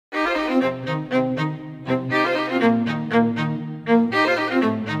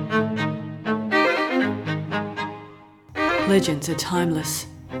Legends are timeless.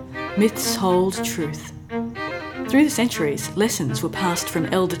 Myths hold truth. Through the centuries, lessons were passed from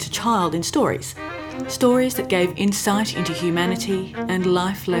elder to child in stories. Stories that gave insight into humanity and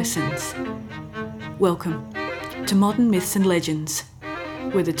life lessons. Welcome to Modern Myths and Legends,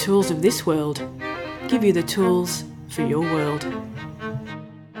 where the tools of this world give you the tools for your world.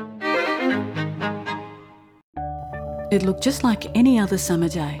 It looked just like any other summer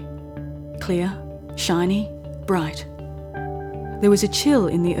day. Clear, shiny, bright. There was a chill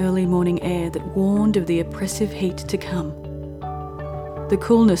in the early morning air that warned of the oppressive heat to come. The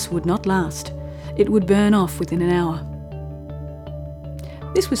coolness would not last. It would burn off within an hour.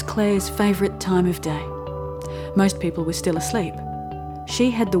 This was Claire's favourite time of day. Most people were still asleep. She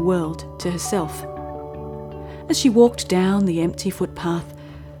had the world to herself. As she walked down the empty footpath,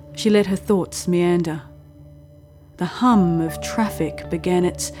 she let her thoughts meander. The hum of traffic began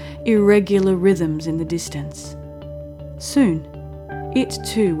its irregular rhythms in the distance. Soon, it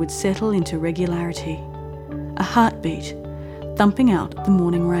too would settle into regularity, a heartbeat thumping out the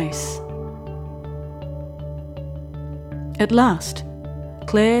morning race. At last,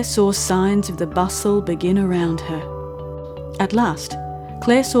 Claire saw signs of the bustle begin around her.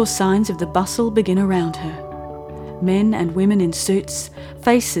 Men and women in suits,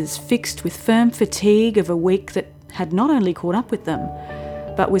 faces fixed with firm fatigue of a week that had not only caught up with them,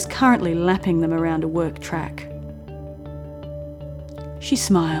 but was currently lapping them around a work track. She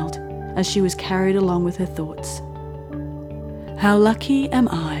smiled as she was carried along with her thoughts. How lucky am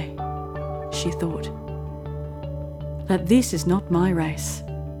I, she thought, that this is not my race.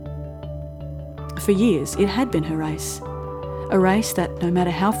 For years it had been her race, a race that no matter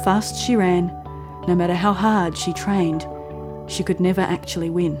how fast she ran, no matter how hard she trained, she could never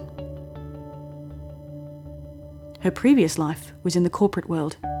actually win. Her previous life was in the corporate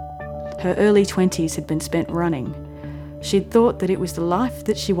world. Her early 20s had been spent running. She'd thought that it was the life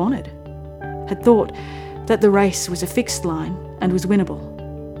that she wanted, had thought that the race was a fixed line and was winnable.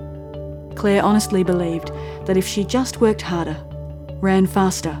 Claire honestly believed that if she just worked harder, ran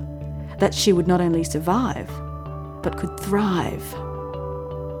faster, that she would not only survive, but could thrive.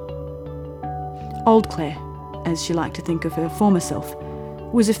 Old Claire, as she liked to think of her former self,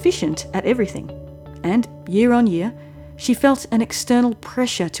 was efficient at everything, and year on year, she felt an external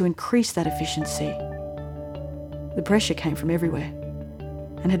pressure to increase that efficiency. The pressure came from everywhere,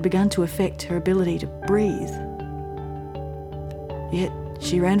 and had begun to affect her ability to breathe. Yet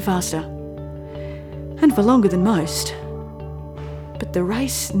she ran faster, and for longer than most. But the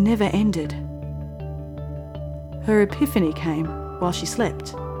race never ended. Her epiphany came while she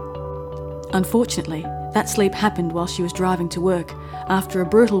slept. Unfortunately, that sleep happened while she was driving to work after a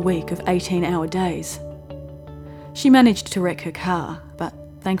brutal week of 18-hour days. She managed to wreck her car, but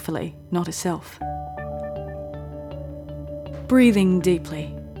thankfully not herself. Breathing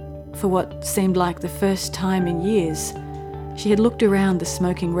deeply, for what seemed like the first time in years, she had looked around the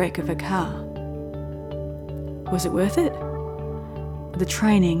smoking wreck of her car. Was it worth it? The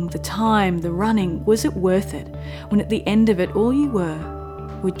training, the time, the running, was it worth it when at the end of it all you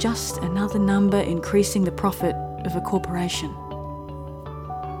were just another number increasing the profit of a corporation?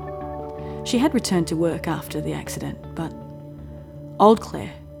 She had returned to work after the accident, but old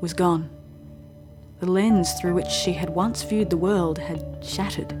Claire was gone. The lens through which she had once viewed the world had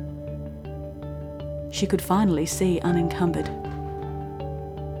shattered. She could finally see unencumbered.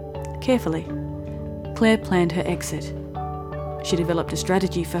 Carefully, Claire planned her exit. She developed a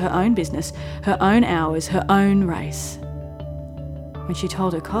strategy for her own business, her own hours, her own race. When she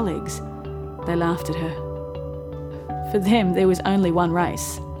told her colleagues, they laughed at her. For them, there was only one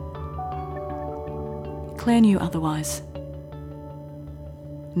race. Claire knew otherwise.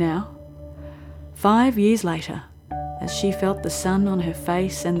 Now, 5 years later, as she felt the sun on her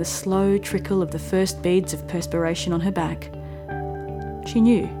face and the slow trickle of the first beads of perspiration on her back, she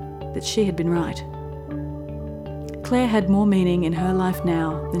knew that she had been right. Claire had more meaning in her life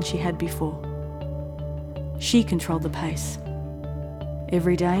now than she had before. She controlled the pace.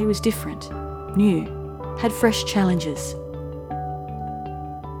 Every day was different, new, had fresh challenges.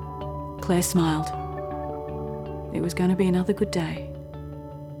 Claire smiled. It was going to be another good day.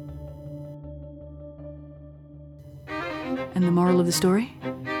 And the moral of the story?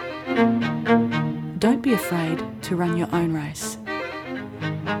 Don't be afraid to run your own race.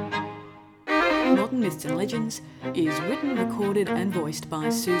 Modern Myths and Legends is written, recorded and voiced by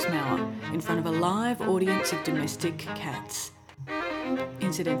Suze Mauer in front of a live audience of domestic cats.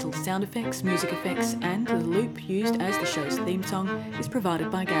 Incidental sound effects, music effects and the loop used as the show's theme song is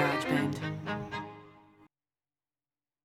provided by GarageBand.